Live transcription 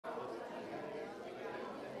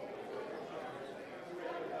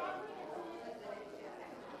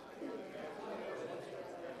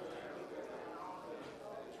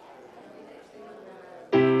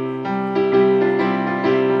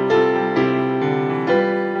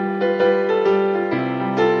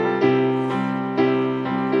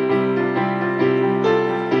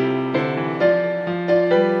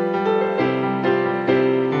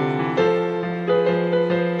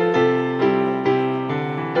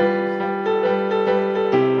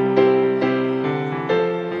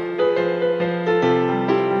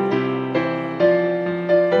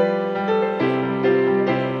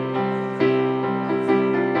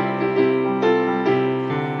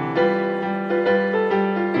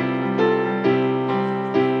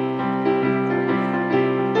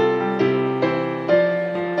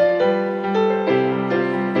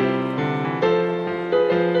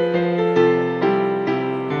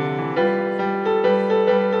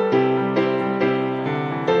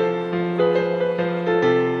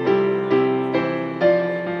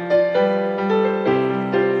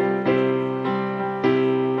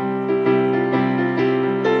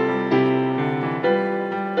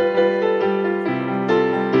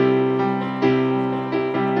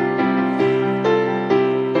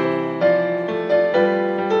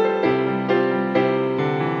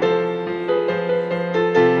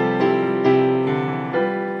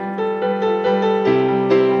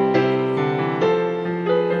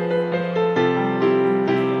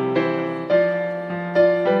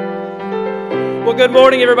Well, good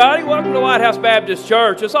morning, everybody. Welcome to Lighthouse Baptist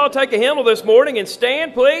Church. Let's all take a hymnal this morning and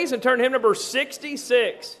stand, please, and turn to hymn number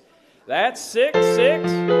 66. That's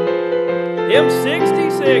 6-6. Hymn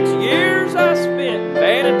 66, Years I Spent,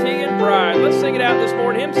 Vanity and Pride. Let's sing it out this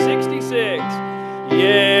morning. Hymn 66.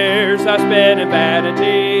 Years I spent in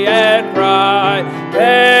vanity and pride,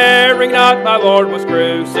 caring not my Lord was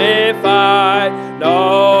crucified,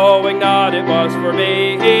 knowing not it was for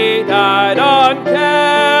me He died on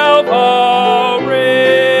Calvary.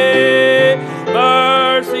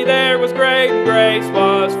 Mercy there was great and grace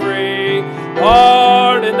was free,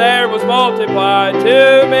 pardon there was multiplied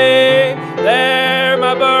to me. There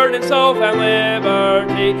my burdened soul found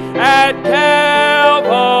liberty at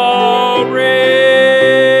Calvary.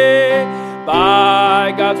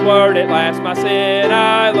 By God's word at last my sin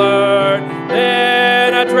I learned,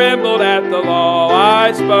 then I trembled at the law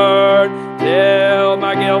I spurned, till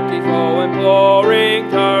my guilty foe imploring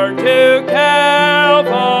turned to Calvary.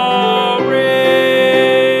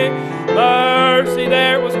 Mercy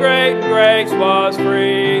there was great and grace was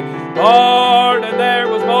free, pardon there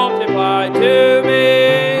was multiplied to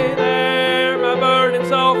me. There my burdened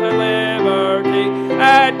soul found liberty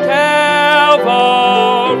at Calvary.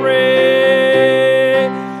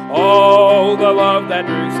 Oh, the love that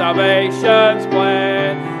drew salvation's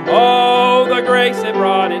plan, oh, the grace that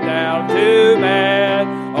brought it down to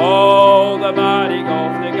man, oh, the mighty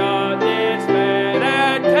gulf that God did span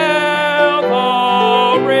at Calvary.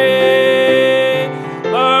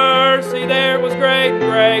 Mercy there was great and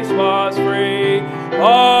grace was free,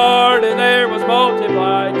 pardon there was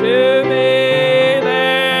multiplied to me.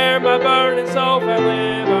 There my burdened soul found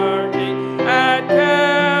liberty at Calvary.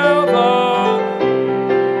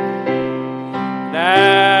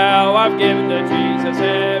 Now I've given to Jesus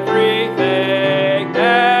everything,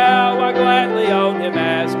 now I gladly own Him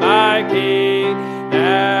as my King.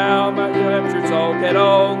 Now my captured soul can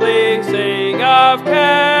only sing of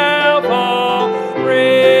Calvary.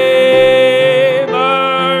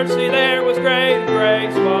 Mercy there was great and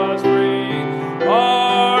grace was free,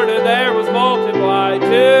 pardon there was multiplied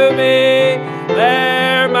to me.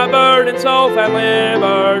 There my burdened soul found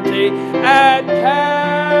liberty at Calvary.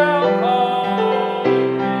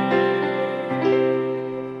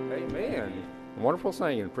 Amen. Wonderful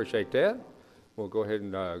singing. Appreciate that. We'll go ahead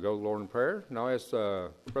and go to the Lord in prayer. Now ask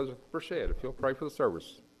Brother Burchett if he'll pray for the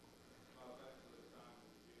service.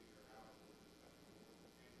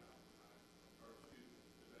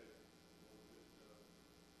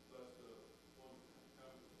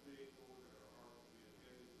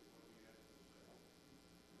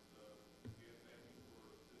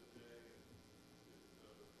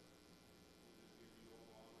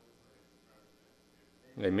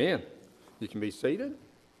 Amen. You can be seated.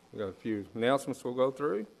 We've got a few announcements we'll go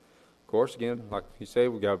through. Of course, again, like you said,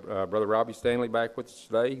 we've got Brother Robbie Stanley back with us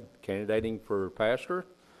today, candidating for pastor.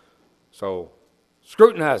 So,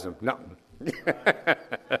 scrutinize him. No.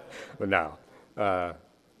 But no.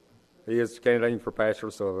 He is candidating for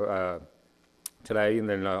pastor so today, and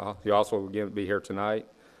then he'll also again be here tonight.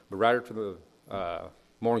 But right after the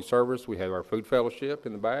morning service, we have our food fellowship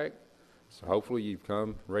in the back. So hopefully you've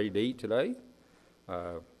come ready to eat today.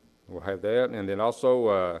 We'll have that. And then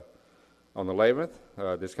also on the 11th,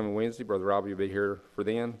 this coming Wednesday, Brother Robbie will be here for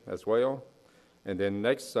then as well. And then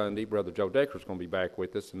next Sunday, Brother Joe Decker's going to be back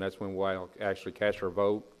with us, and that's when we'll actually cast our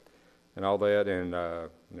vote and all that, and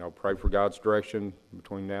pray for God's direction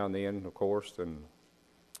between now and then, of course, and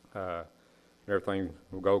everything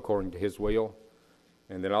will go according to His will.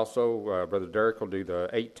 And then also, Brother Derek will do the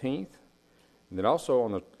 18th. And then also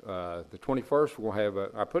on the 21st, we'll have,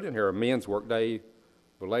 I put in here a men's work day.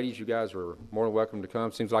 But ladies, you guys are more than welcome to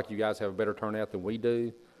come. Seems like you guys have a better turnout than we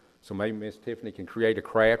do. So maybe Miss Tiffany can create a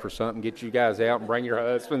craft or something, get you guys out and bring your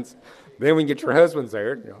husbands. Then we can get your husbands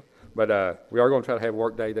there. But we are going to try to have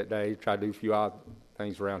work day that day, try to do a few odd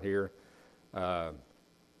things around here. I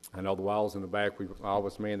know the walls in the back, all of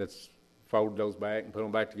us men that's folded those back and put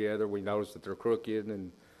them back together, we noticed that they're crooked,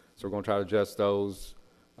 and so we're going to try to adjust those.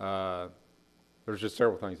 There's just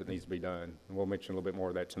several things that needs to be done, and we'll mention a little bit more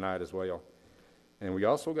of that tonight as well. And we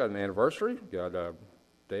also got an anniversary. We got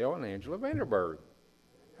Dale and Angela Vanderberg.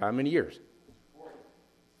 How many years?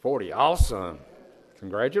 40. Awesome.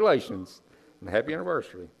 Congratulations. And happy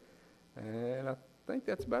anniversary. And I think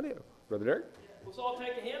that's about it. Brother Derek? Let's all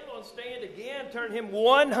take a hymn and stand again. Turn hymn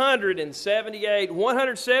 178.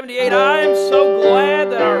 178. I am so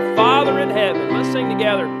glad that our Father in heaven. Let's sing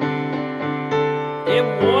together.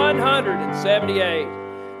 Hymn 178.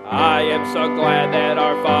 I am so glad that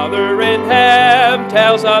our Father in heaven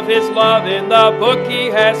tells of His love in the book He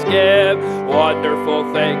has given.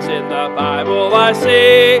 wonderful things in the Bible I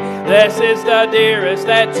see. This is the dearest,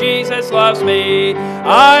 that Jesus loves me.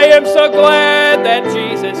 I am so glad that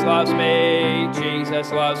Jesus loves me.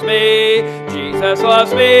 Jesus loves me. Jesus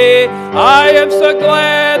loves me. I am so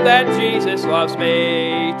glad that Jesus loves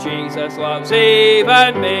me. Jesus loves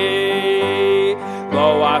even me.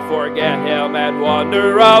 Though I forget him and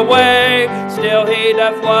wander away, still he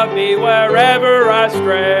doth love me wherever I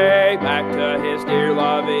stray. Back to his dear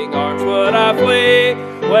loving arms would I flee,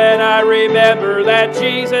 when I remember that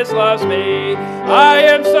Jesus loves me. I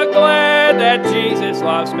am so glad that Jesus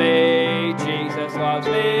loves me. Jesus loves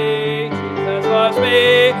me. Jesus loves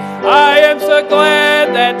me. I am so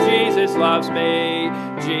glad that Jesus loves me.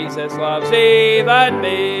 Jesus loves even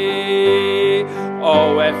me.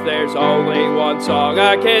 Oh, if there's only one song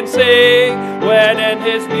I can sing, when in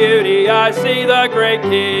his beauty I see the great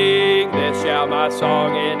King, this shall my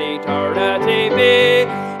song in eternity be.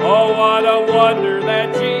 Oh, what a wonder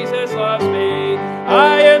that Jesus loves me.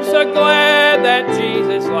 I am so glad that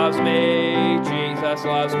Jesus loves me. Jesus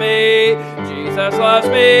loves me. Jesus loves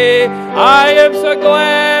me. I am so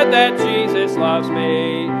glad that Jesus loves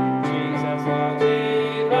me. Jesus loves me.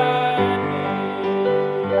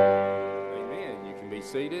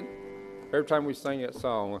 Seated. Every time we sing that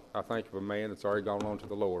song, I think of a man that's already gone on to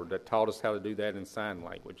the Lord that taught us how to do that in sign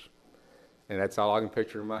language. And that's all I can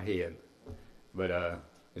picture in my head. But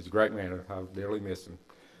he's a great man. I dearly miss him.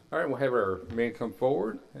 All right, we'll have our men come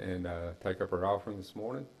forward and take up our offering this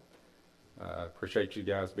morning. Appreciate you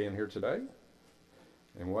guys being here today.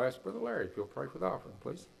 And we'll ask Brother Larry if you'll pray for the offering,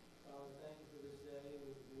 please.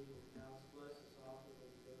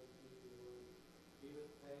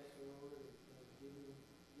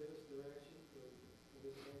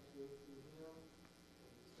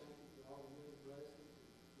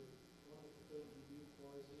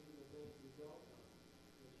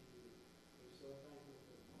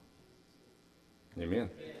 Amen.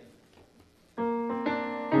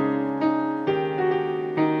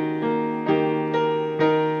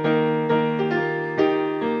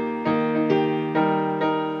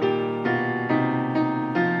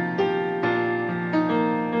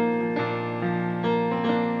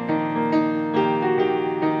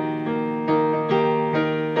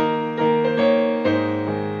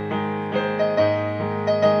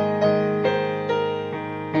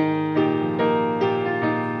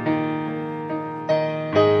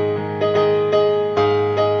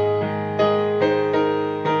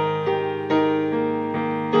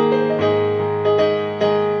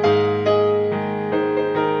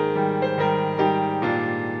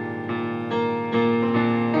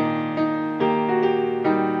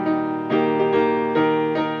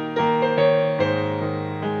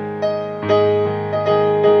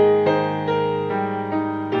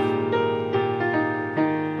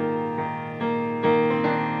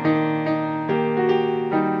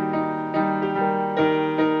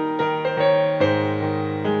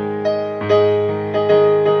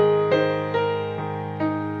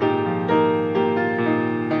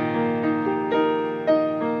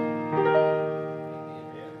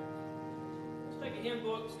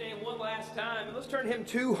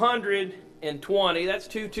 Hymn 220, that's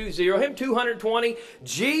 220. Hymn 220,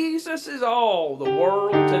 Jesus is all the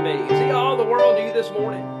world to me. Is he all the world to you this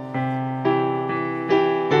morning?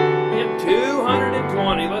 Hymn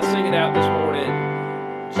 220, let's sing it out this morning.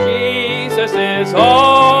 Jesus is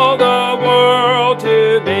all the world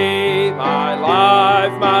to me, my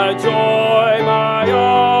life, my joy, my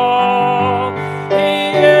all.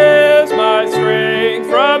 He is my strength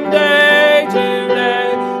from day to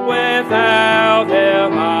day. Without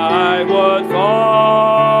him I would fall.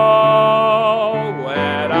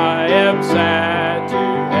 When I am sad, to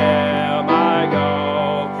him I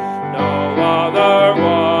go. No other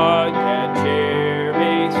one can cheer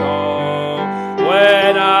me so.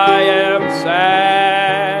 When I am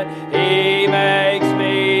sad, he makes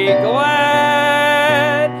me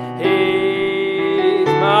glad. He's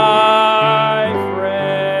my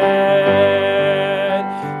friend.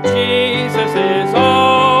 Jesus is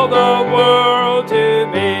all the world to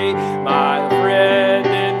me, my friend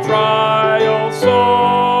in trial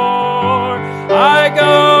sore. I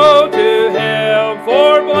go to him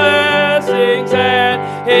for blessings, and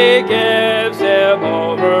he gives them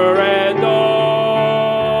over and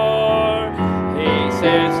o'er. He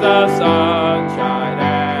sends the sunshine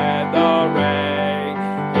and the rain.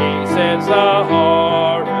 He sends the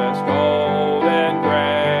harvest gold and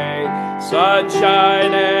gray.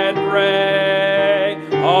 Sunshine and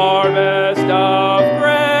rain, harvest of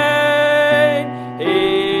grain.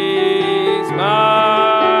 He's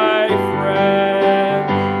my friend.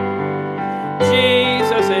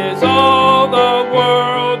 Jesus is all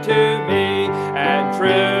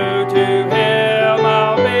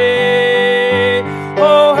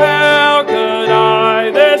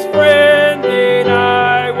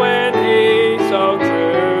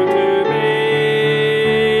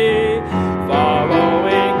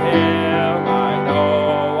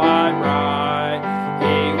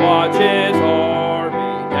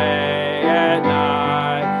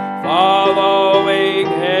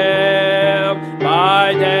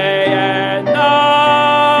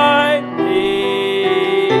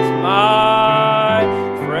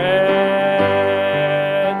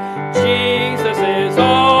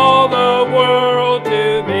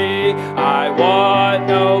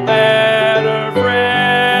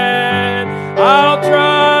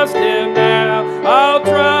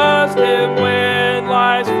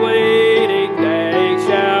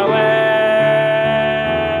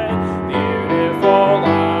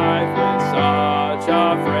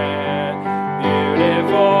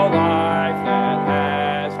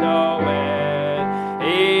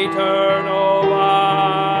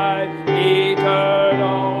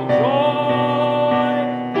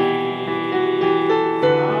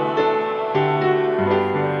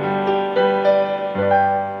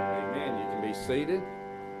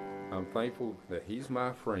thankful that he's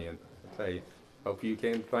my friend. Hey, hope you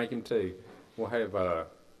can thank him too. We'll have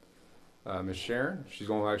Miss Sharon. She's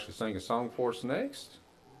going to actually sing a song for us next,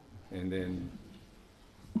 and then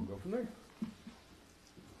we'll go from there.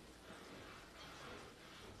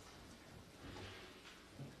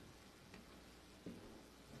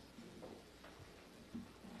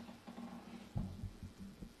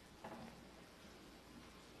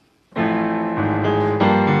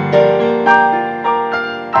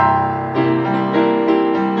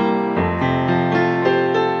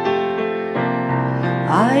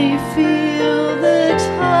 I feel the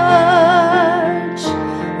touch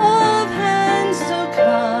of hands so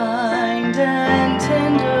kind and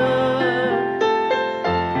tender.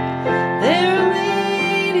 They're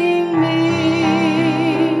leading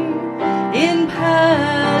me in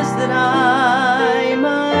paths that I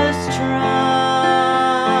must try.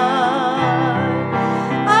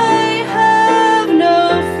 I have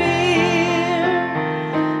no fear,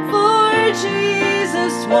 for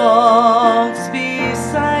Jesus walks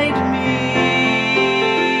beside me,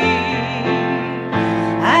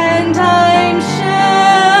 and I'm sheltered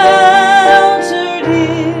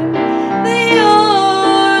in the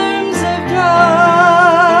arms of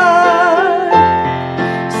God.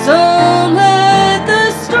 So let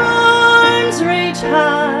the storms rage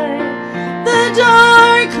high, the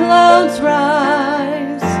dark clouds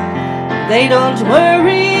rise, they don't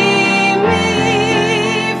worry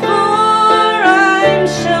me, for I'm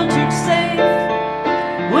sheltered safe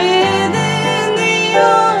within the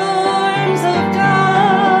arms of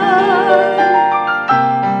God.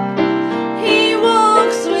 He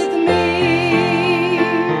walks with me,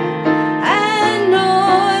 and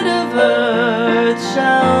naught of earth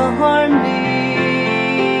shall harm me,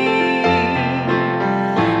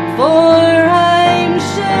 for I'm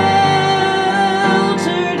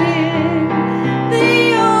sheltered in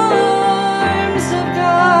the arms of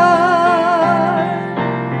God.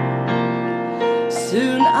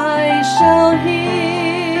 Soon I shall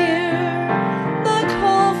hear the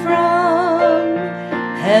call from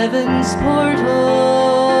heaven's portals.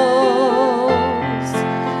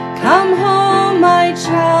 Come home, my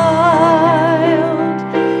child,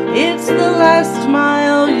 it's the last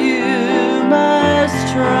mile you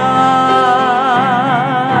must try.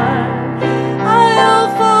 I'll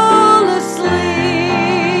fall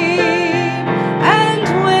asleep and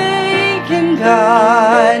wake in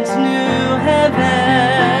God's new heaven,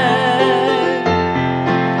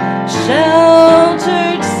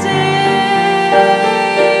 sheltered safe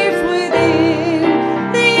within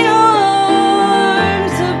the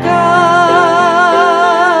arms of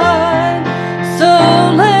God. So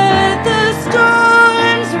let the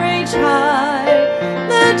storms rage high,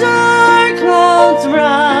 the dark clouds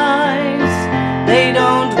rise, they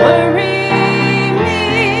don't worry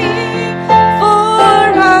me, for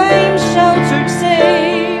I'm sheltered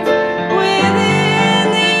safe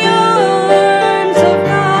within the arms of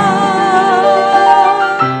God.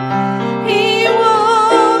 He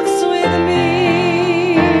walks with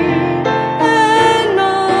me, and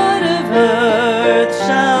naught of earth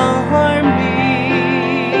shall harm me,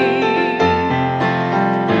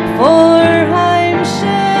 for I'm sheltered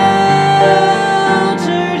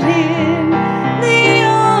in the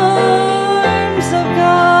arms of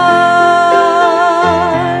God.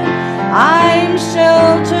 I'm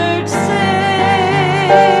sheltered safe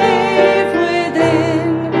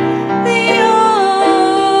within the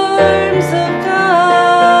arms of God.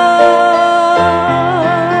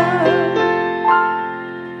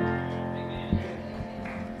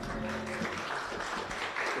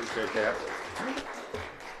 Appreciate that.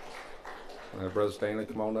 Brother Stanley,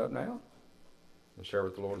 come on up now and share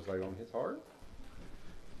what the Lord has laid on his heart.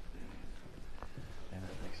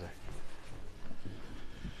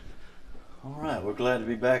 All right, we're glad to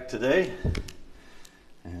be back today.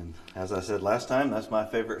 And as I said last time, that's my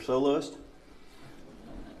favorite soloist.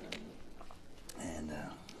 And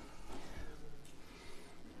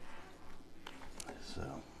so,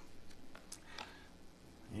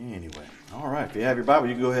 anyway, all right. If you have your Bible,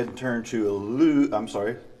 you can go ahead and turn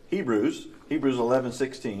to Hebrews. Hebrews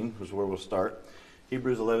 11:16 is where we'll start.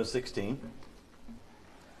 Hebrews 11:16.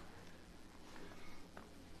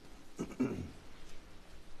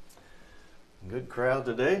 Good crowd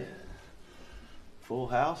today. Full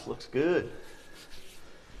house, looks good.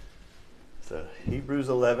 So Hebrews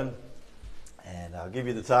 11, and I'll give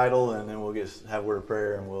you the title, and then we'll have a word of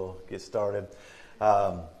prayer, and we'll get started.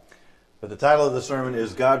 But the title of the sermon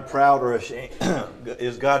is "God proud or ashamed?"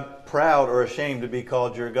 Is God proud or ashamed to be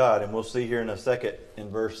called your God? And we'll see here in a second,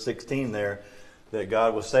 in verse 16 there, that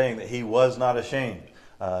God was saying that He was not ashamed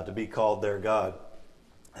to be called their God.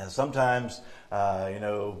 Sometimes,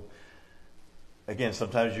 again,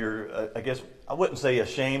 sometimes you're, I guess, I wouldn't say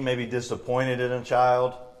ashamed, maybe disappointed in a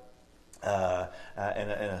child, in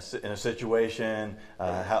a situation,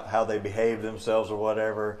 how they behave themselves or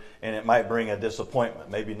whatever, and it might bring a disappointment,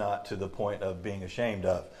 maybe not to the point of being ashamed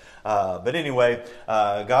of. But anyway,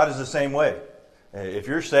 God is the same way. If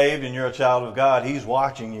you're saved and you're a child of God, He's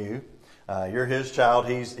watching you. You're His child.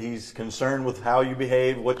 He's concerned with how you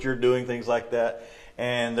behave, what you're doing, things like that.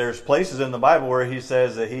 And there's places in the Bible where He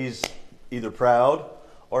says that He's either proud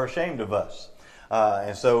or ashamed of us.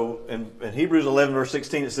 And so in Hebrews 11, verse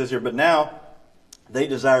 16, it says here, "But now they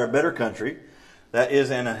desire a better country, that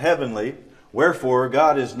is in a heavenly. Wherefore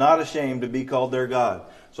God is not ashamed to be called their God."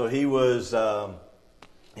 So He was,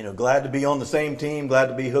 glad to be on the same team, glad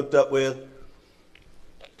to be hooked up with.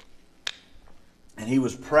 And He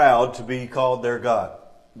was proud to be called their God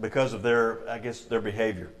because of their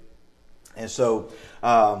behavior. And so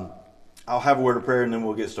I'll have a word of prayer and then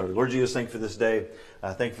we'll get started. Lord Jesus, thank you for this day.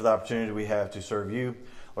 Thank you for the opportunity we have to serve you.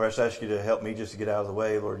 Lord, I just ask you to help me just to get out of the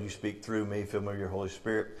way. Lord, you speak through me. Fill me with your Holy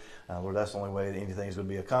Spirit. Lord, that's the only way that anything is going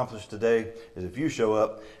to be accomplished today is if you show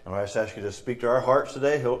up. And Lord, I just ask you to speak to our hearts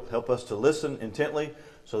today. Help us to listen intently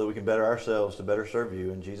so that we can better ourselves to better serve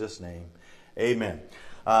you. In Jesus' name, amen.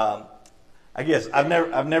 I guess I've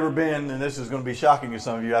never been, and this is going to be shocking to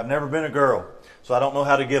some of you, I've never been a girl. So I don't know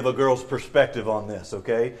how to give a girl's perspective on this,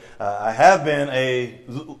 okay? I have been a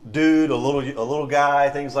dude, a little guy,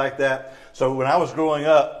 things like that. So when I was growing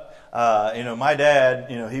up, my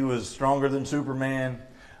dad, he was stronger than Superman.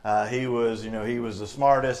 He was the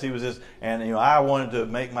smartest. He was this, and I wanted to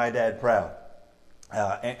make my dad proud.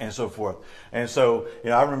 And so forth. And so,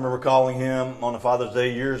 I remember calling him on a Father's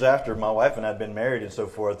Day years after my wife and I had been married and so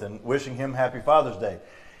forth and wishing him Happy Father's Day.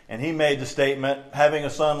 And he made the statement, "Having a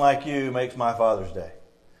son like you makes my Father's Day."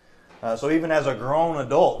 So even as a grown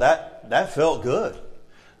adult, that felt good.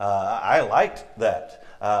 I liked that.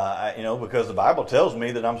 Because the Bible tells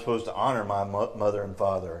me that I'm supposed to honor my mother and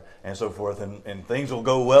father and so forth. And things will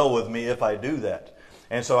go well with me if I do that.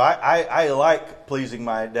 And so I like pleasing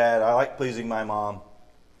my dad. I like pleasing my mom.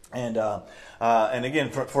 And again,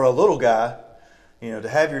 for a little guy, to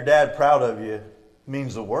have your dad proud of you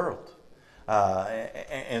means the world.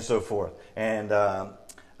 And so forth. And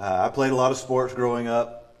I played a lot of sports growing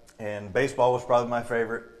up, and baseball was probably my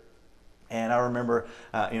favorite. And I remember,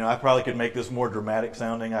 I probably could make this more dramatic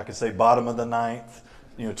sounding. I could say bottom of the ninth,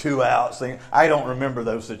 2 outs. I don't remember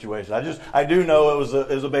those situations. I do know it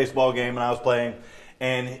was a baseball game, and I was playing.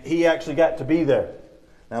 And he actually got to be there.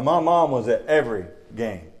 Now, my mom was at every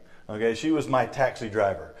game. Okay, she was my taxi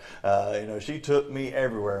driver. She took me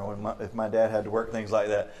everywhere if my dad had to work, things like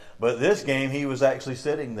that. But this game, he was actually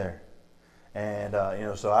sitting there, and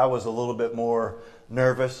so I was a little bit more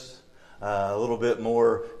nervous, a little bit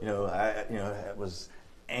more, I was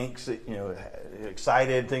anxious,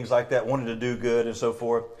 excited, things like that. Wanted to do good and so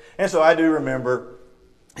forth. And so I do remember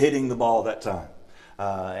hitting the ball that time.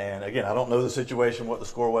 And again, I don't know the situation, what the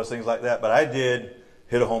score was, things like that, but I did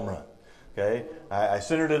hit a home run. Okay, I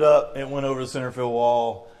centered it up, it went over the center field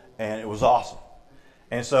wall, and it was awesome.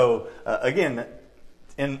 And so, again,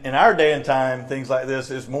 in our day and time, things like this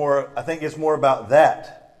is more, I think it's more about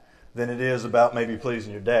that than it is about maybe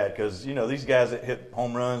pleasing your dad. Because, these guys that hit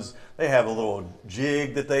home runs, they have a little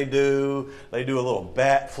jig that they do. They do a little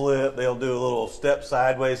bat flip. They'll do a little step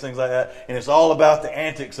sideways, things like that. And it's all about the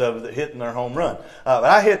antics of it, hitting their home run. But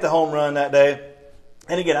I hit the home run that day.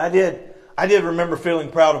 And again, I did remember feeling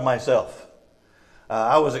proud of myself.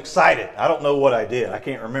 I was excited. I don't know what I did. I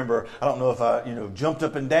can't remember. I don't know if I, jumped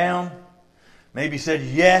up and down. Maybe said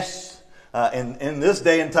yes. In this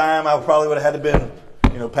day and time, I probably would have had to been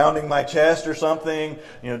pounding my chest or something,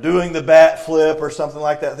 doing the bat flip or something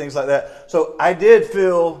like that, things like that. So I did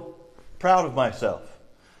feel proud of myself.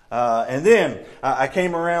 And then I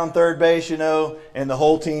came around third base, and the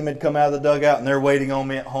whole team had come out of the dugout and they're waiting on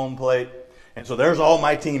me at home plate. And so there's all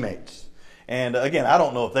my teammates. And again, I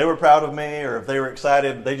don't know if they were proud of me or if they were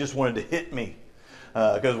excited. They just wanted to hit me.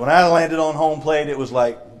 Because when I landed on home plate, it was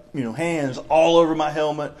like, hands all over my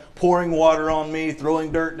helmet, pouring water on me,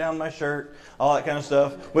 throwing dirt down my shirt, all that kind of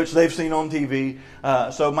stuff, which they've seen on TV.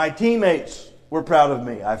 So my teammates were proud of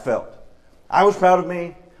me, I felt. I was proud of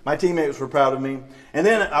me. My teammates were proud of me. And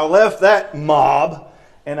then I left that mob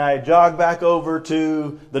and I jogged back over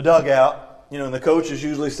to the dugout. And the coach is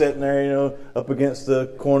usually sitting there, up against the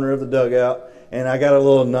corner of the dugout. And I got a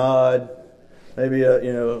little nod, maybe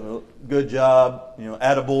a good job,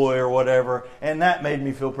 attaboy or whatever. And that made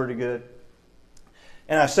me feel pretty good.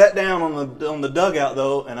 And I sat down on the dugout,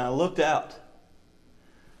 though, and I looked out.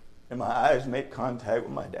 And my eyes made contact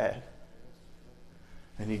with my dad.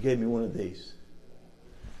 And he gave me one of these.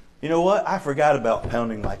 You know what? I forgot about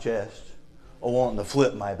pounding my chest or wanting to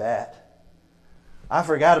flip my bat. I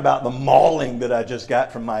forgot about the mauling that I just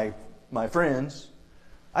got from my friends.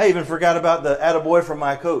 I even forgot about the attaboy from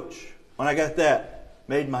my coach. When I got that,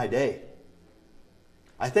 made my day.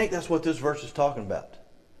 I think that's what this verse is talking about.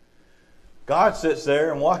 God sits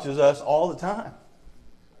there and watches us all the time.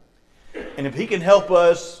 And if he can help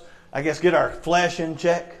us, I guess, get our flesh in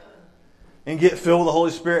check and get filled with the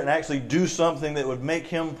Holy Spirit and actually do something that would make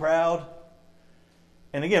him proud.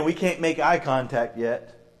 And again, we can't make eye contact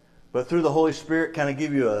yet, but through the Holy Spirit kind of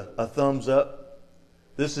give you a thumbs up.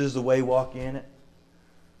 This is the way, walk in it.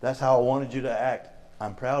 That's how I wanted you to act.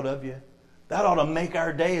 I'm proud of you. That ought to make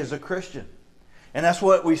our day as a Christian. And that's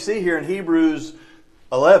what we see here in Hebrews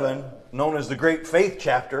 11, known as the Great Faith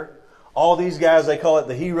chapter. All these guys, they call it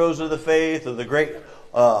the heroes of the faith or the Great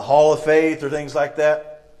Hall of Faith or things like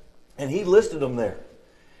that. And he listed them there.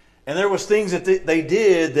 And there was things that they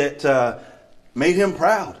did that made him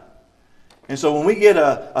proud. And so when we get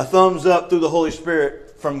a thumbs up through the Holy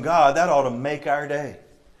Spirit from God, that ought to make our day.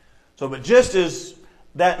 So, but just as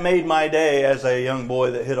that made my day as a young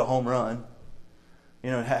boy that hit a home run,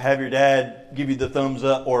 have your dad give you the thumbs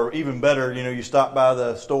up, or even better, you stop by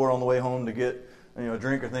the store on the way home to get a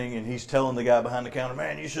drink or thing, and he's telling the guy behind the counter,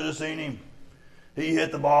 man, you should have seen him. He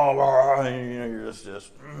hit the ball, and you're just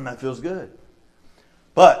that feels good.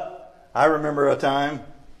 But I remember a time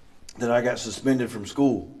that I got suspended from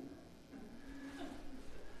school.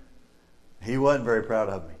 He wasn't very proud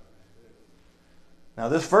of me. Now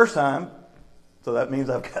this first time, so that means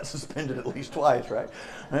I've got suspended at least twice, right?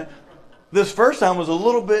 This first time was a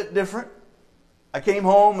little bit different. I came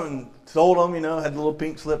home and told him, had the little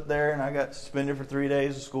pink slip there, and I got suspended for 3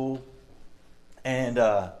 days of school. And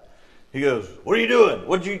he goes, "What are you doing?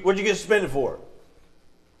 What'd you get suspended for?"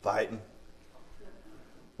 "Fighting."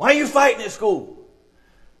 "Why are you fighting at school?"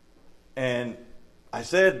 And I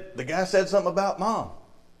said, the guy said something about mom.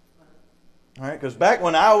 All right, because back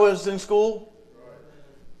when I was in school,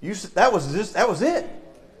 that was it.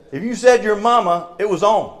 If you said your mama, it was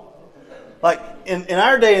on. Like in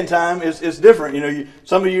our day and time, it's different.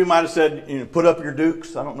 Some of you might have said, put up your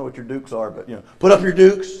dukes. I don't know what your dukes are, but put up your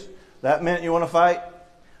dukes. That meant you want to fight.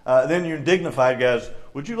 Then you dignified guys,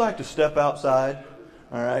 would you like to step outside?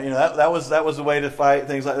 All right, that was the way to fight,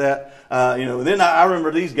 things like that. Then I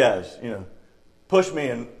remember these guys, push me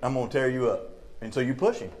and I'm going to tear you up. And so you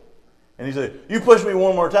push him. And he said, you push me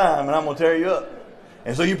one more time and I'm going to tear you up.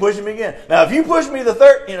 And so you push him again. Now, if you push me the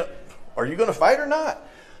third, are you going to fight or not?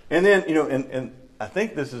 And then, and I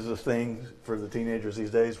think this is a thing for the teenagers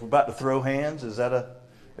these days. We're about to throw hands. Is that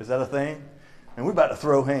a thing? And we're about to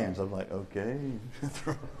throw hands. I'm like, okay,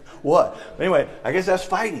 what? Anyway, I guess that's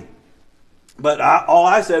fighting. But all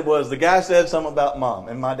I said was, the guy said something about mom.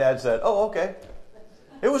 And my dad said, oh, okay.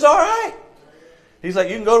 It was all right. He's like,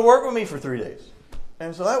 you can go to work with me for 3 days.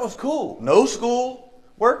 And so that was cool. No school,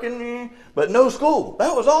 working, but no school.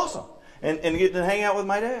 That was awesome. And getting to hang out with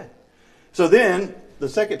my dad. So then, the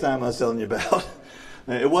second time I was telling you about,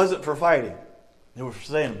 it wasn't for fighting. It was for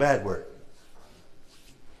saying a bad word.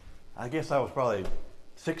 I guess I was probably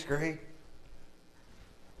 6th grade.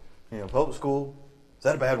 Public school. Is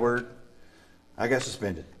that a bad word? I got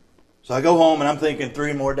suspended. So I go home and I'm thinking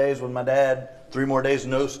 3 more days with my dad. 3 more days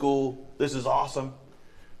no school. This is awesome.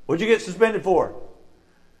 What'd you get suspended for?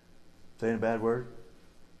 Saying a bad word?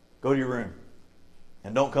 Go to your room.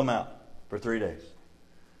 And don't come out for 3 days.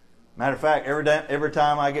 Matter of fact, every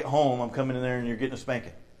time I get home, I'm coming in there and you're getting a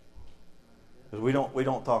spanking. Because we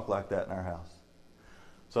don't talk like that in our house.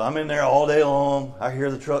 So I'm in there all day long. I hear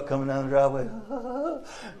the truck coming down the driveway.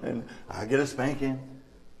 And I get a spanking.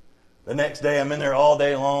 The next day I'm in there all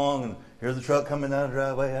day long and hear the truck coming down the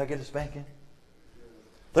driveway. I get a spanking.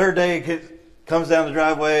 Third day it comes down the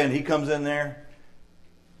driveway and he comes in there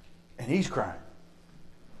and he's crying.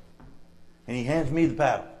 And he hands me the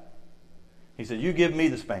paddle. He said, you give me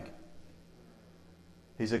the spanking.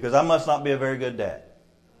 He said, because I must not be a very good dad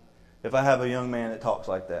if I have a young man that talks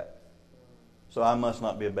like that. So I must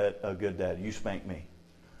not be a good dad. You spank me.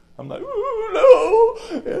 I'm like, ooh,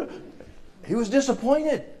 no. He was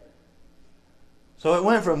disappointed. So it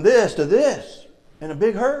went from this to this in a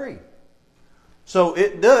big hurry. So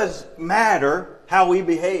it does matter how we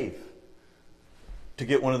behave to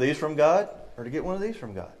get one of these from God or to get one of these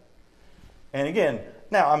from God. And again,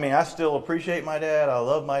 now, I still appreciate my dad. I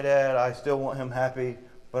love my dad. I still want him happy.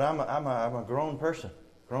 But I'm a grown person,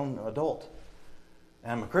 grown adult.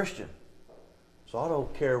 And I'm a Christian. So I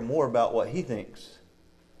don't care more about what he thinks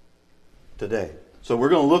today. So we're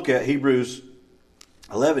going to look at Hebrews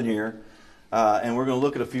 11 here. And we're going to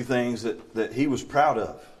look at a few things that he was proud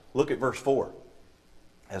of. Look at verse 4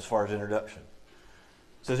 as far as introduction.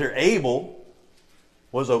 It says here, Abel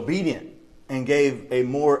was obedient and gave a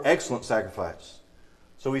more excellent sacrifice.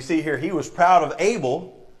 So we see here he was proud of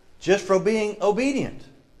Abel just for being obedient.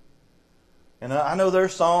 And I know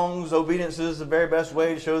there's songs, obedience is the very best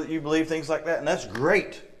way to show that you believe, things like that, and that's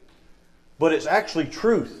great. But it's actually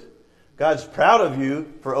truth. God's proud of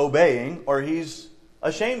you for obeying, or He's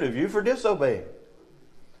ashamed of you for disobeying.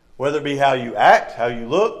 Whether it be how you act, how you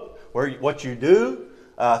look, what you do,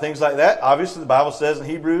 things like that. Obviously, the Bible says in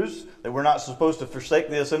Hebrews that we're not supposed to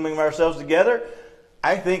forsake the assembling of ourselves together.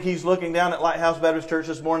 I think He's looking down at Lighthouse Baptist Church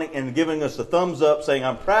this morning and giving us the thumbs up, saying,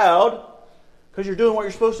 I'm proud because you're doing what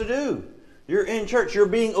you're supposed to do. You're in church. You're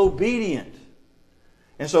being obedient.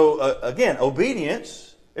 And so, again,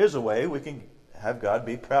 obedience is a way we can have God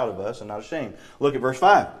be proud of us and not ashamed. Look at verse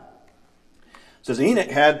 5. It says, Enoch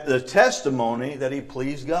had the testimony that he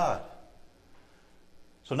pleased God.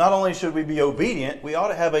 So not only should we be obedient, we ought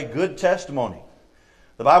to have a good testimony.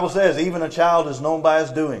 The Bible says even a child is known by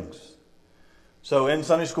his doings. So in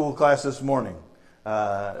Sunday school class this morning,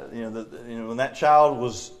 when that child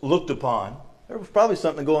was looked upon, there was probably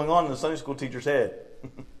something going on in the Sunday school teacher's head.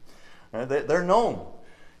 Right? They're known.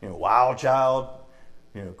 Wild child,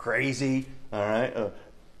 crazy, all right,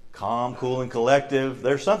 calm, cool, and collective.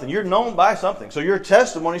 There's something. You're known by something. So your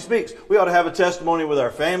testimony speaks. We ought to have a testimony with our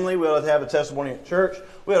family. We ought to have a testimony at church.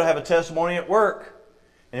 We ought to have a testimony at work.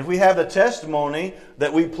 And if we have the testimony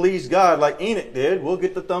that we please God like Enoch did, we'll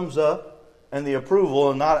get the thumbs up and the approval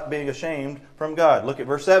and not being ashamed from God. Look at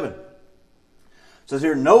verse 7. It says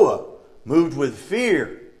here, Noah moved with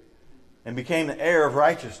fear and became the heir of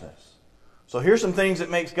righteousness. So here's some things that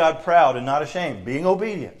makes God proud and not ashamed. Being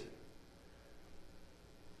obedient.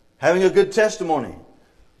 Having a good testimony.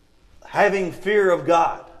 Having fear of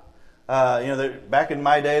God. Back in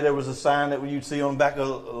my day, there was a sign that you'd see on the back of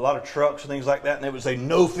a lot of trucks and things like that, and it would say,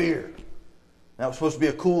 no fear. That was supposed to be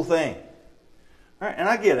a cool thing. All right, and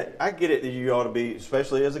I get it. I get it that you ought to be,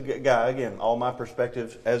 especially as a guy, again, all my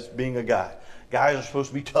perspectives as being a guy. Guys are supposed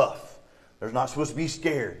to be tough. They're not supposed to be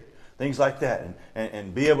scared. Things like that.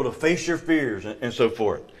 And be able to face your fears and so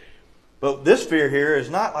forth. But this fear here is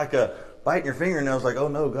not like a biting your fingernails like, oh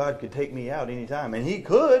no, God could take me out anytime. And He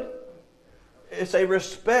could. It's a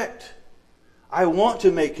respect. I want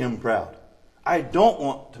to make Him proud. I don't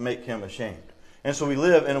want to make Him ashamed. And so we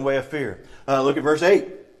live in a way of fear. Look at verse 8.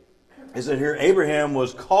 It said here, Abraham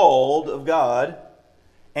was called of God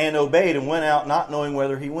and obeyed and went out not knowing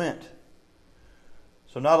whither he went.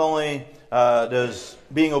 So not only does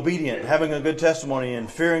being obedient, having a good testimony,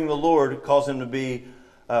 and fearing the Lord cause Him to be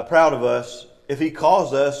proud of us, if He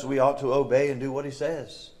calls us, we ought to obey and do what He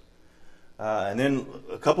says. And then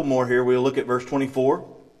a couple more here. We'll look at verse 24.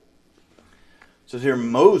 It says here,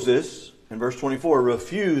 Moses, in verse 24,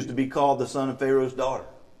 refused to be called the son of Pharaoh's daughter.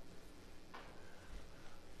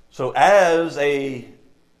 So as a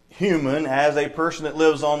human, as a person that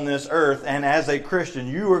lives on this earth, and as a Christian,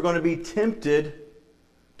 you are going to be tempted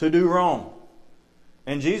to do wrong.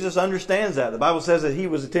 And Jesus understands that. The Bible says that He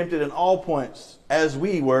was tempted in all points, as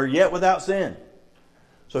we were, yet without sin.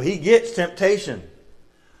 So He gets temptation.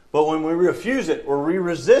 But when we refuse it or we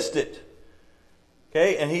resist it,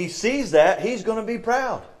 okay, and He sees that, He's going to be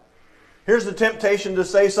proud. Here's the temptation to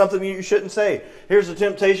say something you shouldn't say. Here's the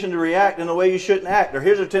temptation to react in a way you shouldn't act. Or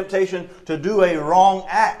here's a temptation to do a wrong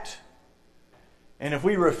act. And if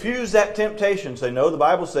we refuse that temptation, say, no, the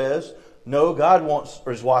Bible says, no, God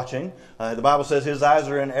is watching. The Bible says His eyes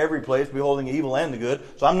are in every place, beholding evil and the good.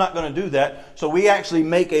 So I'm not going to do that. So we actually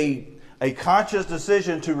make a conscious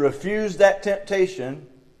decision to refuse that temptation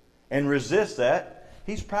and resist that.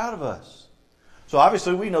 He's proud of us. So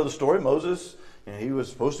obviously we know the story. Moses, he was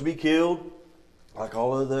supposed to be killed like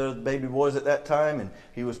all of the baby boys at that time. And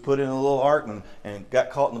he was put in a little ark and got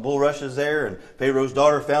caught in the bulrushes there. And Pharaoh's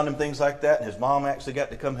daughter found him, things like that. And his mom actually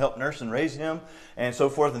got to come help nurse and raise him and so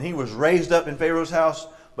forth. And he was raised up in Pharaoh's house.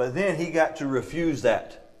 But then he got to refuse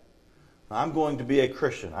that. I'm going to be a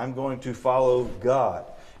Christian. I'm going to follow God.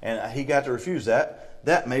 And he got to refuse that.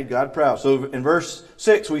 That made God proud. So in verse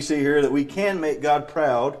 6 we see here that we can make God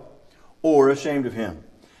proud or ashamed of Him.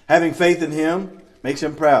 Having faith in Him makes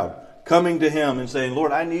Him proud. Coming to Him and saying,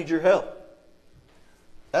 Lord, I need your help.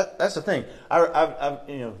 That's the thing.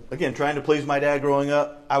 Again, trying to please my dad growing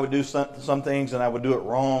up, I would do some things and I would do it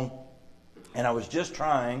wrong. And I was just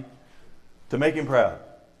trying to make him proud.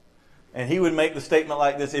 And he would make the statement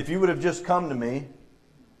like this: if you would have just come to me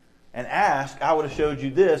and asked, I would have showed you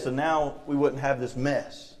this, and now we wouldn't have this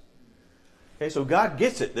mess. Okay, so God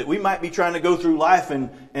gets it, that we might be trying to go through life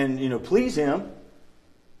and please Him.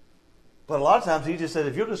 But a lot of times he just said,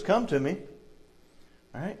 if you'll just come to me,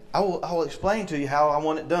 all right, I will explain to you how I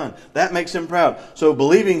want it done. That makes him proud. So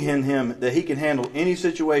believing in him that he can handle any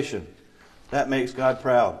situation, that makes God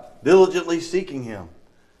proud. Diligently seeking him,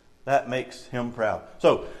 that makes him proud.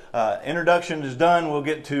 So introduction is done. We'll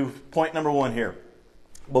get to point number 1 here.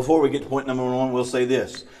 Before we get to point number 1, we'll say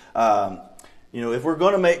this. If we're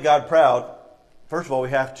going to make God proud, first of all,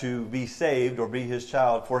 we have to be saved or be his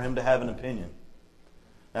child for him to have an opinion.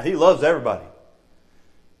 Now, he loves everybody.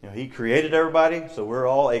 He created everybody, so we're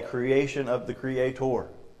all a creation of the Creator.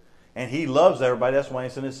 And he loves everybody. That's why he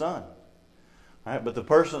sent his Son. All right, but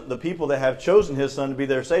the people that have chosen his Son to be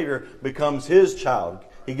their Savior becomes his child.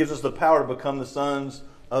 He gives us the power to become the sons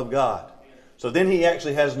of God. So then he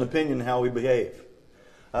actually has an opinion on how we behave.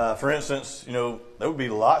 For instance, there would be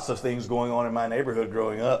lots of things going on in my neighborhood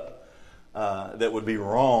growing up that would be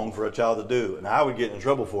wrong for a child to do, and I would get in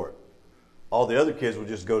trouble for it. All the other kids would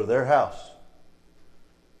just go to their house.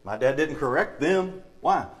 My dad didn't correct them.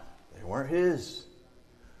 Why? They weren't his.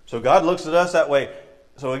 So God looks at us that way.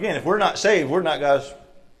 So again, if we're not saved, we're not God's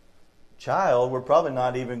child, we're probably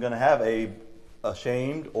not even going to have a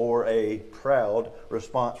ashamed or a proud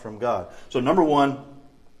response from God. So number 1,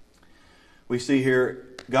 we see here,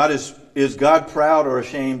 God is God proud or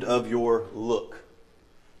ashamed of your look?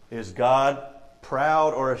 Is God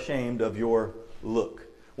proud or ashamed of your look?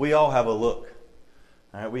 We all have a look.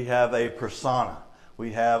 All right, we have a persona.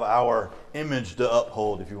 We have our image to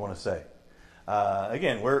uphold, if you want to say.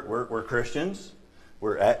 Again, we're Christians.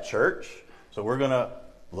 We're at church, so we're going to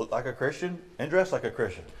look like a Christian and dress like a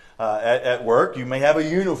Christian. At work, you may have a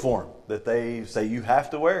uniform that they say you have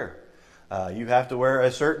to wear. You have to wear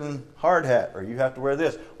a certain hard hat, or you have to wear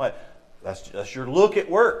this. That's your look at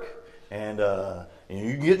work, and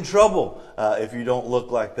you can get in trouble if you don't look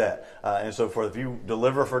like that. And so, if you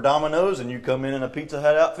deliver for Domino's and you come in a Pizza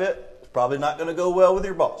Hut outfit, it's probably not going to go well with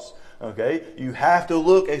your boss. Okay, you have to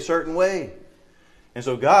look a certain way, and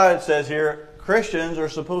so God says here, Christians are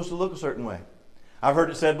supposed to look a certain way. I've heard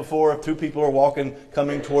it said before, if 2 people are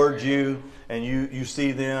coming towards you, and you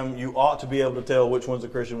see them, you ought to be able to tell which one's a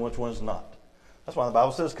Christian, which one's not. That's why the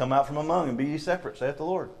Bible says, come out from among and be ye separate, saith the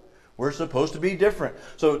Lord. We're supposed to be different.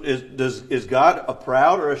 So is God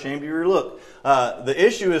proud or ashamed of your look? The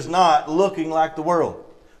issue is not looking like the world.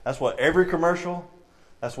 That's what every commercial,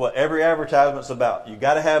 that's what every advertisement's about. You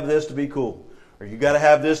got to have this to be cool, or you got to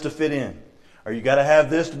have this to fit in, or you got to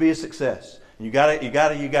have this to be a success. You got it.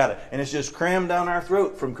 And it's just crammed down our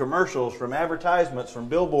throat from commercials, from advertisements, from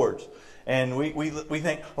billboards. And we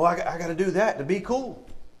think, I got to do that to be cool.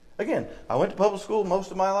 Again, I went to public school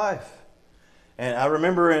most of my life. And I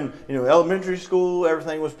remember in elementary school,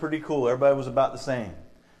 everything was pretty cool. Everybody was about the same.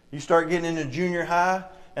 You start getting into junior high,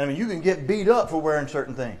 and you can get beat up for wearing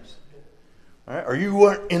certain things. All right? Or you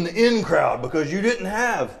weren't in the in crowd because you didn't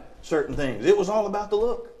have certain things. It was all about the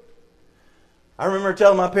look. I remember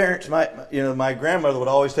telling my parents, my grandmother would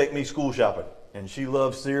always take me school shopping, and she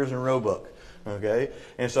loved Sears and Roebuck. Okay,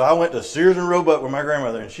 and so I went to Sears and Roebuck with my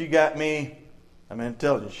grandmother, and she got me.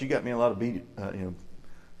 She got me a lot of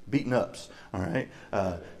beaten ups. All right,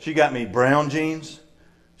 she got me brown jeans,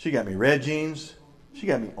 she got me red jeans, she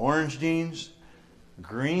got me orange jeans,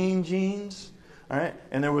 green jeans. All right,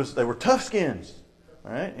 and they were tough skins.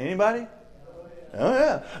 All right, anybody? Oh,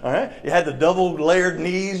 yeah. All right. You had the double layered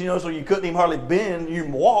knees, so you couldn't even hardly bend. You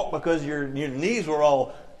walk because your knees were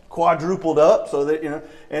all quadrupled up, so that,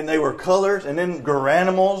 and they were colors. And then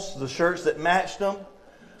Garanimals, the shirts that matched them.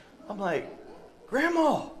 I'm like,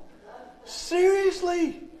 Grandma,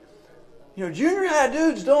 seriously? Junior high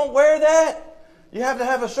dudes don't wear that. You have to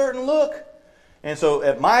have a certain look. And so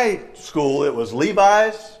at my school, it was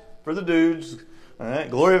Levi's for the dudes, all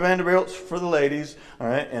right, Gloria Vanderbilt's for the ladies, all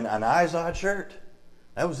right, and an Izod shirt.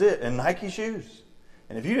 That was it, and Nike shoes.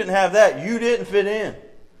 And if you didn't have that, you didn't fit in.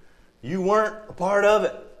 You weren't a part of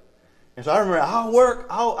it. And so I remember, I'll work,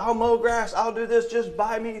 I'll mow grass, I'll do this, just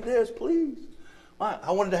buy me this, please. Why?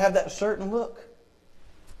 I wanted to have that certain look.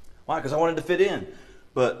 Why? Because I wanted to fit in.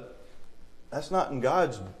 But that's not in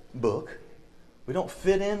God's book. We don't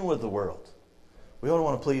fit in with the world. We only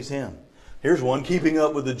want to please Him. Here's one, keeping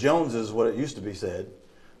up with the Joneses is what it used to be said.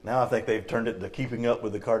 Now I think they've turned it to keeping up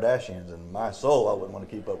with the Kardashians. And my soul, I wouldn't want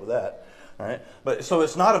to keep up with that. All right? But so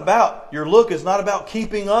it's not about, your look is not about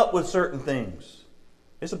keeping up with certain things.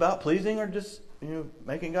 It's about pleasing or just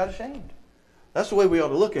making God ashamed. That's the way we ought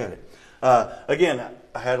to look at it. Again,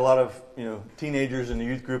 I had a lot of teenagers in the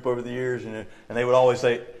youth group over the years, and they would always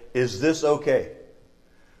say, "Is this okay?"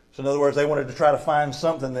 So in other words, they wanted to try to find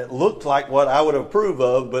something that looked like what I would approve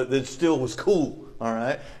of, but that still was cool. All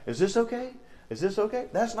right, is this okay? Is this okay?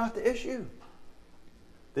 That's not the issue.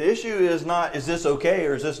 The issue is not, is this okay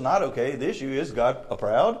or is this not okay? The issue is, God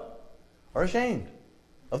proud or ashamed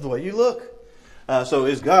of the way you look? So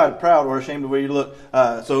is God proud or ashamed of the way you look?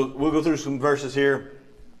 So we'll go through some verses here.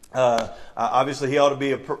 Obviously, he ought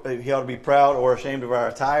to be proud or ashamed of our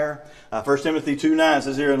attire. 1 Timothy 2:9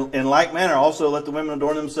 says here, in like manner also let the women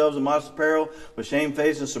adorn themselves in modest apparel, with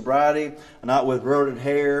shamefaced and sobriety, not with braided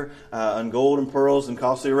hair, and gold and pearls and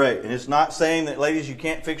costly array. And it's not saying that, ladies, you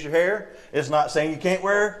can't fix your hair. It's not saying you can't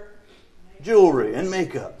wear jewelry and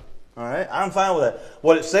makeup. All right, I'm fine with that.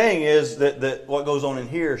 What it's saying is that what goes on in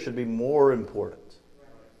here should be more important.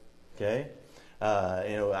 Okay.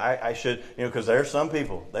 I should, because there's some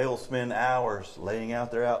people, they will spend hours laying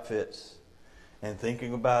out their outfits and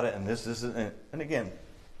thinking about it. And this isn't, and again,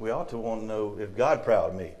 we ought to want to know, is God proud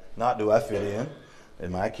of me? Not do I fit in?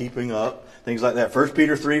 Am I keeping up? Things like that. 1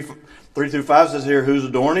 Peter 3-5 says here, whose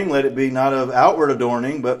adorning, let it be not of outward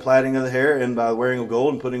adorning, but plaiting of the hair and by the wearing of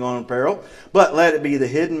gold and putting on apparel. But let it be the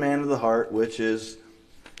hidden man of the heart, which is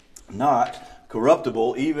not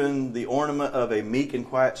corruptible, even the ornament of a meek and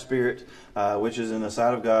quiet spirit, which is in the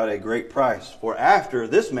sight of God a great price. For after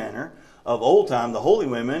this manner of old time, the holy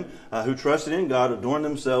women who trusted in God adorned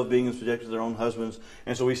themselves, being subject to their own husbands.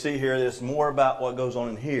 And so we see here this more about what goes on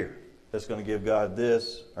in here that's going to give God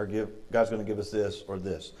this, or God's going to give us this or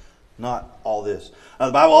this. Not all this.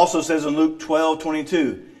 The Bible also says in Luke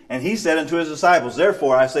 12:22, and he said unto his disciples,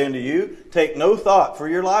 therefore I say unto you, take no thought for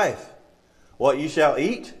your life, what ye shall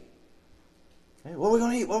eat. Hey, what are we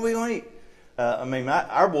going to eat? What are we going to eat?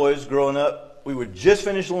 Our boys growing up, we would just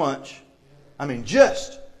finish lunch.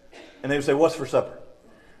 Just. And they would say, what's for supper?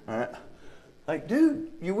 All right. Like, dude,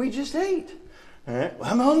 we just ate. All right.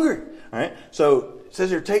 Well, I'm hungry. All right. So it says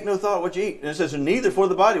here, take no thought what you eat. And it says, neither for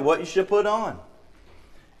the body what you should put on.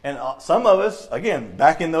 And some of us, again,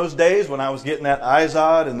 back in those days when I was getting that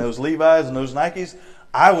Izod and those Levi's and those Nikes,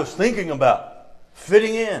 I was thinking about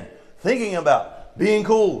fitting in, thinking about being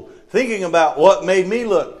cool, thinking about what made me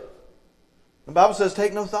look. The Bible says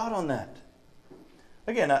take no thought on that.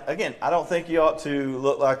 Again, I don't think you ought to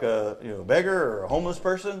look like a beggar or a homeless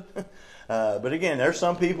person. But again, there's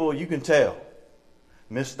some people you can tell.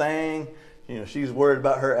 Miss Thang, she's worried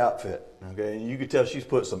about her outfit. Okay, and you can tell she's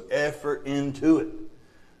put some effort into it.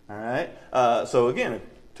 All right. So again,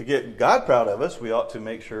 to get God proud of us, we ought to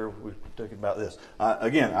make sure we're thinking about this.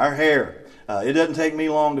 Again, our hair. It doesn't take me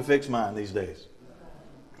long to fix mine these days.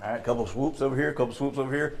 All right, a couple of swoops over here, a couple of swoops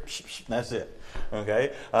over here. That's it.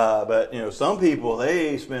 Okay, but some people,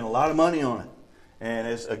 they spend a lot of money on it, and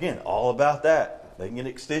it's again all about that. They can get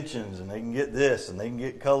extensions, and they can get this, and they can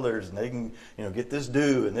get colors, and they can get this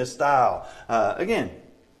do and this style. Again,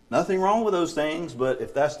 nothing wrong with those things, but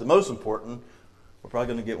if that's the most important, we're probably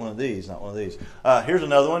going to get one of these, not one of these. Here's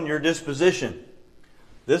another one: your disposition.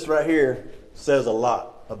 This right here says a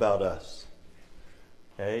lot about us.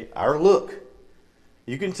 Okay, our look.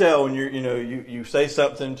 You can tell when you say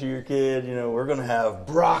something to your kid, we're going to have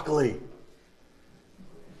broccoli.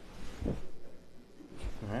 All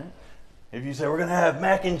right. If you say we're going to have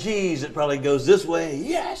mac and cheese, it probably goes this way.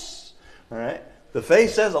 Yes. All right. The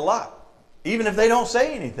face says a lot, even if they don't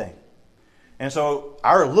say anything. And so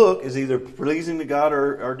our look is either pleasing to God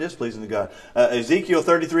or displeasing to God. Ezekiel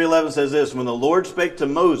 33:11 says this: when the Lord spake to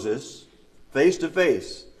Moses face to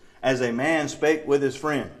face, as a man spake with his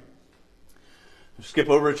friend. Skip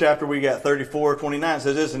over a chapter, we got 34:29. It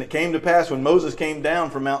says this: and it came to pass when Moses came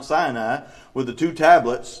down from Mount Sinai with the 2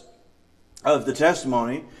 tablets of the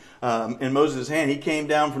testimony in Moses' hand, he came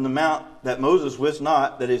down from the mount that Moses wist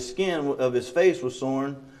not that his skin of his face was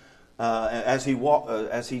shorn as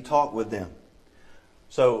he talked with them.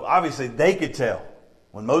 So obviously they could tell.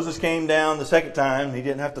 When Moses came down the second time, he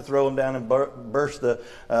didn't have to throw them down and burst the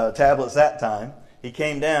tablets that time. He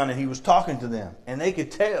came down and he was talking to them, and they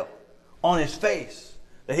could tell on his face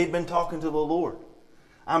that he'd been talking to the Lord.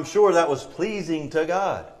 I'm sure that was pleasing to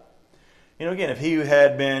God. Again, if he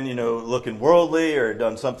had been, looking worldly or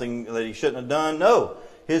done something that he shouldn't have done, no.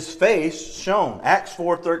 His face shone. Acts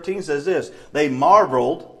 4:13 says this: they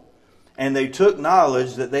marveled and they took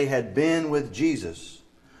knowledge that they had been with Jesus.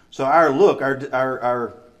 So our look,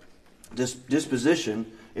 our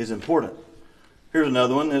disposition is important. Here's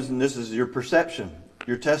another one, and this is your perception,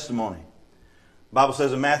 your testimony. The Bible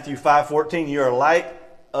says in Matthew 5:14, you are light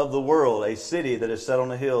of the world, a city that is set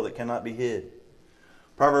on a hill that cannot be hid.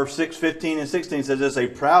 Proverbs 6:15 and 16 says this: a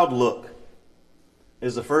proud look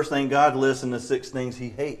is the first thing God lists in the 6 things he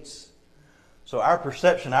hates. So our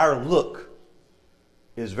perception, our look,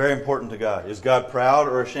 is very important to God. Is God proud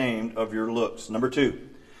or ashamed of your looks? Number 2,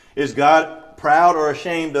 is God proud or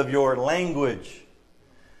ashamed of your language?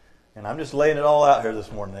 And I'm just laying it all out here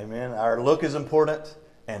this morning, amen. Our look is important.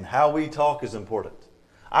 And how we talk is important.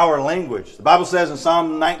 Our language. The Bible says in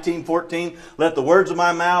Psalm 19:14, let the words of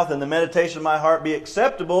my mouth and the meditation of my heart be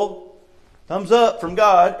acceptable, thumbs up, from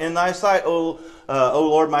God in thy sight, O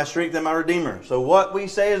Lord, my strength and my Redeemer. So what we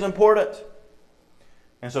say is important.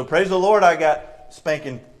 And so praise the Lord, I got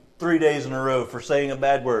spanking 3 days in a row for saying a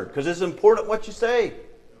bad word. Because it's important what you say.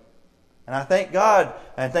 And I thank God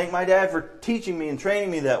and thank my dad for teaching me and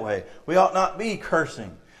training me that way. We ought not be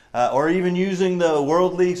cursing. Or even using the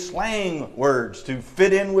worldly slang words to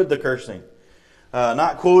fit in with the cursing.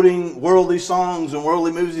 Not quoting worldly songs and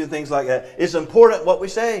worldly movies and things like that. It's important what we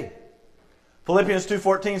say. Philippians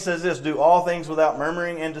 2:14 says this, do all things without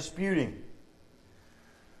murmuring and disputing.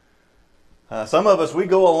 Some of us, we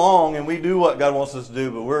go along and we do what God wants us to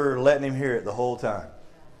do, but we're letting Him hear it the whole time.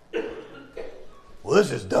 Well,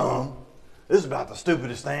 this is dumb. This is about the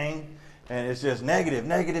stupidest thing. And it's just negative,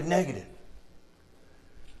 negative, negative.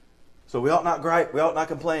 So we ought not gripe, we ought not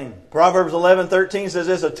complain. Proverbs 11:13 says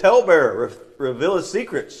this, a talebearer revealeth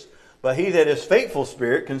secrets, but he that is faithful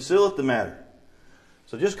spirit concealeth the matter.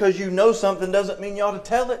 So just because you know something doesn't mean you ought to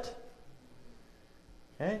tell it.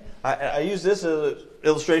 Okay? I use this as an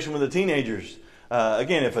illustration with the teenagers.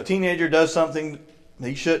 Again, if a teenager does something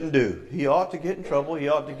he shouldn't do, he ought to get in trouble, he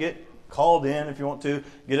ought to get called in if you want to,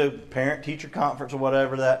 get a parent-teacher conference or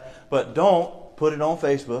whatever that. But don't put it on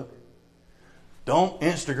Facebook. Don't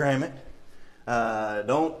Instagram it.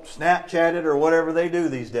 Don't Snapchat it or whatever they do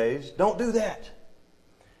these days. Don't do that.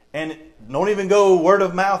 And don't even go word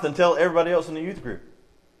of mouth and tell everybody else in the youth group.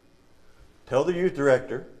 Tell the youth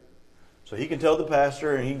director so he can tell the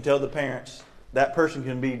pastor and he can tell the parents. That person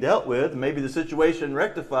can be dealt with, maybe the situation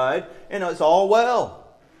rectified, and it's all well.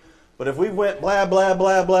 But if we went blah, blah,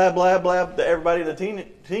 blah, blah, blah, blah to everybody in the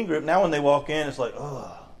teen group, now when they walk in, it's like,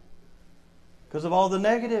 oh, because of all the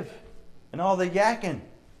negative. And all the yakking,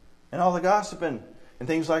 and all the gossiping, and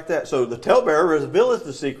things like that. So the talebearer revealeth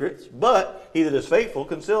the secrets, but he that is faithful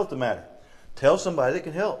concealeth the matter. Tell somebody that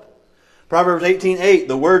can help. Proverbs 18:8,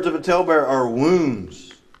 the words of a talebearer are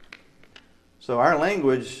wounds. So our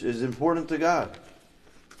language is important to God.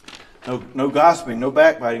 No gossiping, no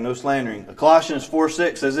backbiting, no slandering. Colossians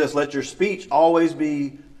 4:6 says this, let your speech always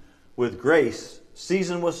be with grace,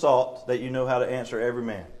 seasoned with salt, that you know how to answer every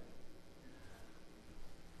man.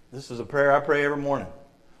 This is a prayer I pray every morning.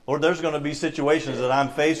 Lord, there's going to be situations that I'm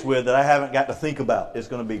faced with that I haven't got to think about. It's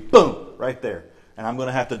going to be boom, right there. And I'm going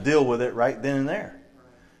to have to deal with it right then and there.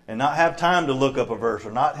 And not have time to look up a verse,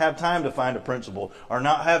 or not have time to find a principle, or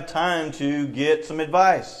not have time to get some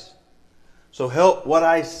advice. So help what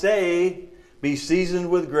I say be seasoned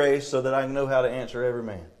with grace so that I know how to answer every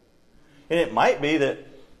man. And it might be that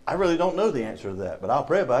I really don't know the answer to that, but I'll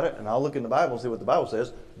pray about it and I'll look in the Bible and see what the Bible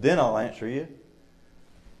says. Then I'll answer you.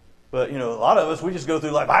 But, a lot of us, we just go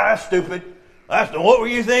through like, that's stupid. What were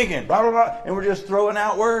you thinking? Blah, blah, blah. And we're just throwing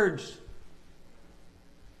out words.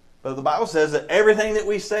 But the Bible says that everything that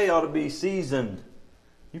we say ought to be seasoned.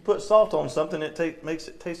 You put salt on something, it makes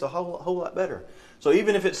it taste a whole lot better. So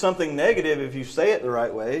even if it's something negative, if you say it the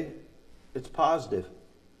right way, it's positive.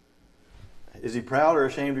 Is he proud or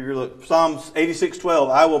ashamed of your look? Psalms 86:12,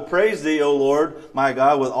 I will praise thee, O Lord, my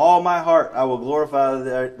God, with all my heart. I will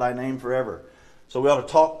glorify thy name forever. So we ought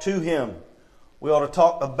to talk to Him. We ought to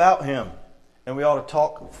talk about Him. And we ought to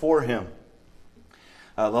talk for Him.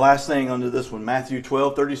 The last thing under this one, Matthew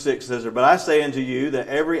 12:36 says there, but I say unto you that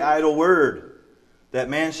every idle word that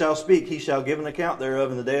man shall speak, he shall give an account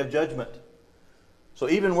thereof in the day of judgment. So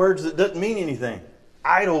even words that doesn't mean anything,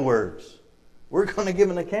 idle words, we're going to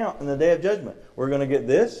give an account in the day of judgment. We're going to get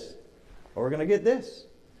this, or we're going to get this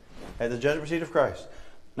at the judgment seat of Christ.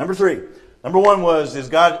 Number 3. Number 1 was, is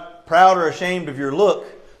God proud or ashamed of your look?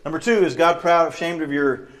 Number 2, is God proud or ashamed of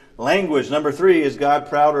your language? Number 3, is God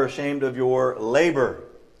proud or ashamed of your labor?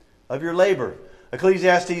 Of your labor.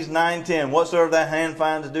 Ecclesiastes 9:10, whatsoever thy hand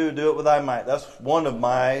finds to do, do it with thy might. That's one of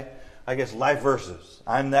my, life verses.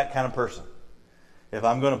 I'm that kind of person. If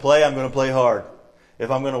I'm going to play, I'm going to play hard. If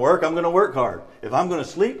I'm going to work, I'm going to work hard. If I'm going to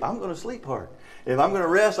sleep, I'm going to sleep hard. If I'm going to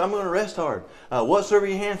rest, I'm going to rest hard. Whatsoever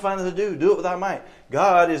your hand findeth to do, do it with thy might.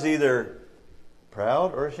 God is either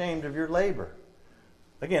proud or ashamed of your labor.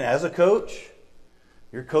 Again, as a coach,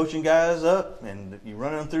 you're coaching guys up and you're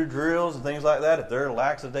running them through drills and things like that. If they're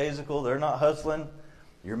lackadaisical, they're not hustling,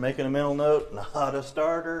 you're making a mental note, not a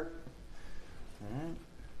starter. Right.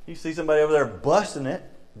 You see somebody over there busting it,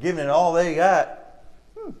 giving it all they got.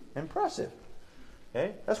 Impressive.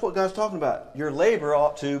 Okay? That's what God's talking about. Your labor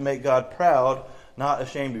ought to make God proud, not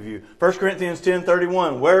ashamed of you. 1 Corinthians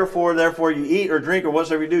 10:31, wherefore therefore you eat or drink or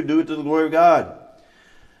whatsoever you do, do it to the glory of God.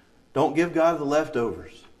 Don't give God the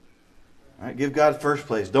leftovers. Right? Right? Give God first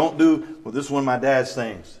place. Don't do, well, this is one of my dad's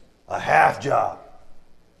things, a half job.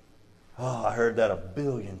 Oh, I heard that 1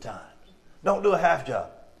 billion times. Don't do a half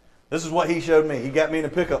job. This is what he showed me. He got me in a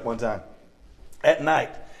pickup one time at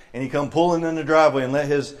night, and he come pulling in the driveway and let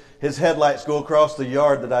his headlights go across the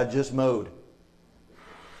yard that I just mowed.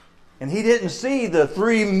 And he didn't see the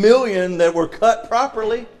 3 million that were cut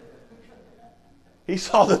properly. He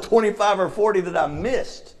saw the 25 or 40 that I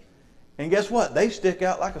missed. And guess what? They stick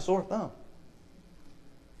out like a sore thumb.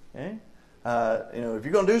 Okay? If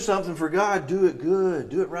you're going to do something for God, do it good.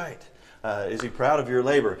 Do it right. Is He proud of your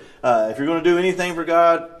labor? If you're going to do anything for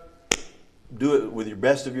God, do it with your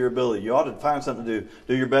best of your ability. You ought to find something to do.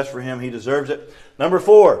 Do your best for Him. He deserves it. Number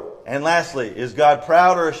 4, and lastly, is God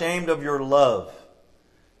proud or ashamed of your love?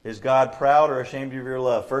 Is God proud or ashamed of your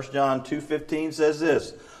love? 1 John 2:15 says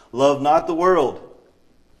this, love not the world.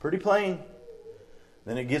 Pretty plain.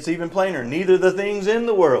 Then it gets even plainer. Neither the things in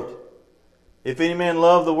the world. If any man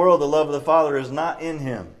love the world, the love of the Father is not in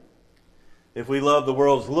him. If we love the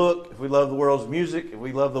world's look, if we love the world's music, if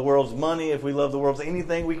we love the world's money, if we love the world's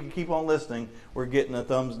anything we can keep on listing, we're getting a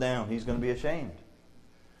thumbs down. He's going to be ashamed.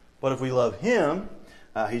 But if we love Him,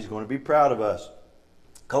 He's going to be proud of us.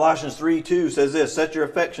 Colossians 3:2 says this, set your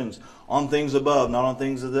affections on things above, not on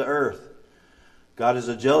things of the earth. God is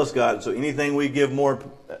a jealous God, so anything we give more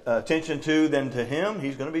attention to than to Him,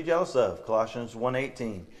 He's going to be jealous of. Colossians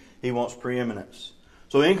 1:18. He wants preeminence.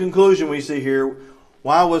 So in conclusion, we see here,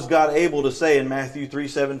 why was God able to say in Matthew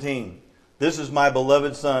 3:17, this is my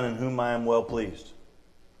beloved Son in whom I am well pleased?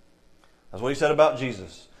 That's what He said about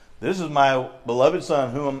Jesus. This is my beloved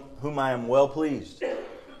Son whom I am well pleased.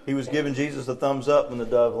 He was giving Jesus a thumbs up when the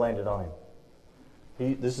dove landed on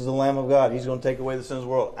Him. This is the Lamb of God. He's going to take away the sins of the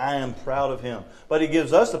world. I am proud of Him. But He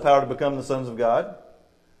gives us the power to become the sons of God.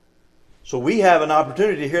 So we have an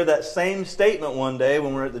opportunity to hear that same statement one day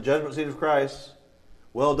when we're at the judgment seat of Christ.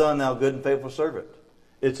 Well done, thou good and faithful servant.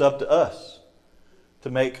 It's up to us to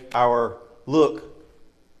make our look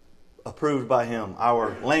approved by Him,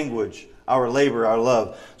 our language, our labor, our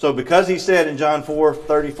love. So because He said in John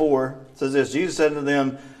 4:34, it says this, Jesus said unto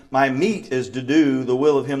them, my meat is to do the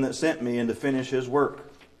will of Him that sent me and to finish His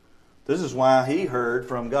work. This is why He heard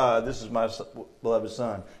from God, this is my beloved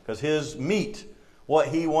Son. Because His meat, what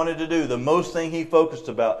He wanted to do, the most thing He focused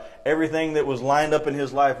about, everything that was lined up in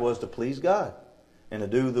His life was to please God and to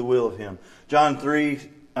do the will of Him. John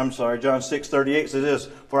 6:38 says this,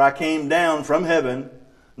 for I came down from heaven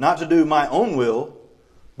not to do my own will,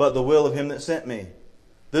 but the will of Him that sent me.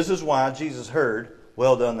 This is why Jesus heard,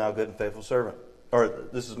 well done, thou good and faithful servant. Or,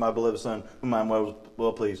 this is my beloved Son, whom I am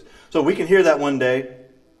well pleased. So we can hear that one day.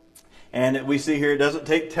 And we see here, it doesn't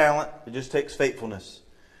take talent. It just takes faithfulness.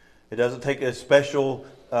 It doesn't take a special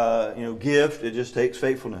gift. It just takes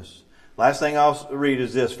faithfulness. Last thing I'll read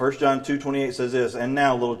is this. 1 John 2:28 says this, and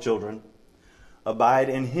now, little children, abide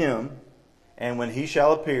in Him, and when He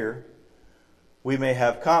shall appear, we may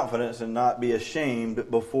have confidence and not be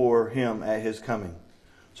ashamed before Him at His coming.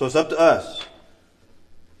 So it's up to us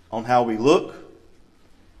on how we look,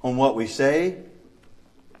 on what we say,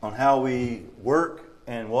 on how we work,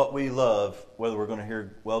 and what we love, whether we're going to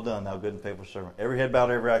hear, well done, thou good and faithful servant. Every head bowed,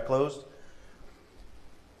 every eye closed.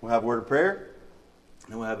 We'll have a word of prayer,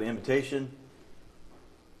 and we'll have an invitation.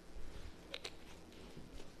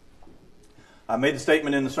 I made the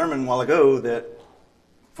statement in the sermon a while ago that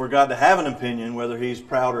for God to have an opinion, whether He's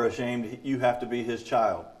proud or ashamed, you have to be His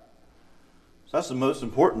child. So that's the most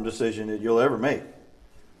important decision that you'll ever make.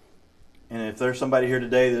 And if there's somebody here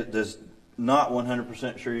today that does not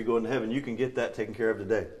 100% sure you're going to heaven, you can get that taken care of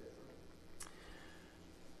today.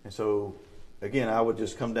 And so, again, I would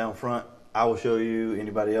just come down front. I will show you,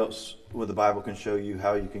 anybody else with the Bible can show you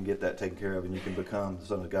how you can get that taken care of and you can become the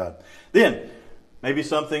Son of God. Then, maybe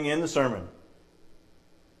something in the sermon.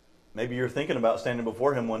 Maybe you're thinking about standing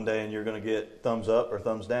before Him one day and you're going to get thumbs up or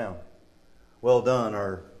thumbs down. Well done,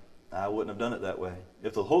 or I wouldn't have done it that way.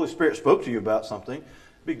 If the Holy Spirit spoke to you about something,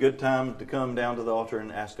 it'd be a good time to come down to the altar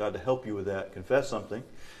and ask God to help you with that, confess something.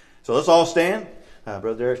 So let's all stand.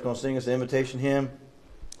 Brother Derek's going to sing us the invitation hymn.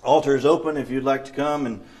 Altar is open if you'd like to come,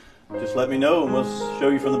 and just let me know and we'll show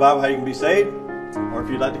you from the Bible how you can be saved, or if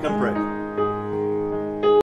you'd like to come pray.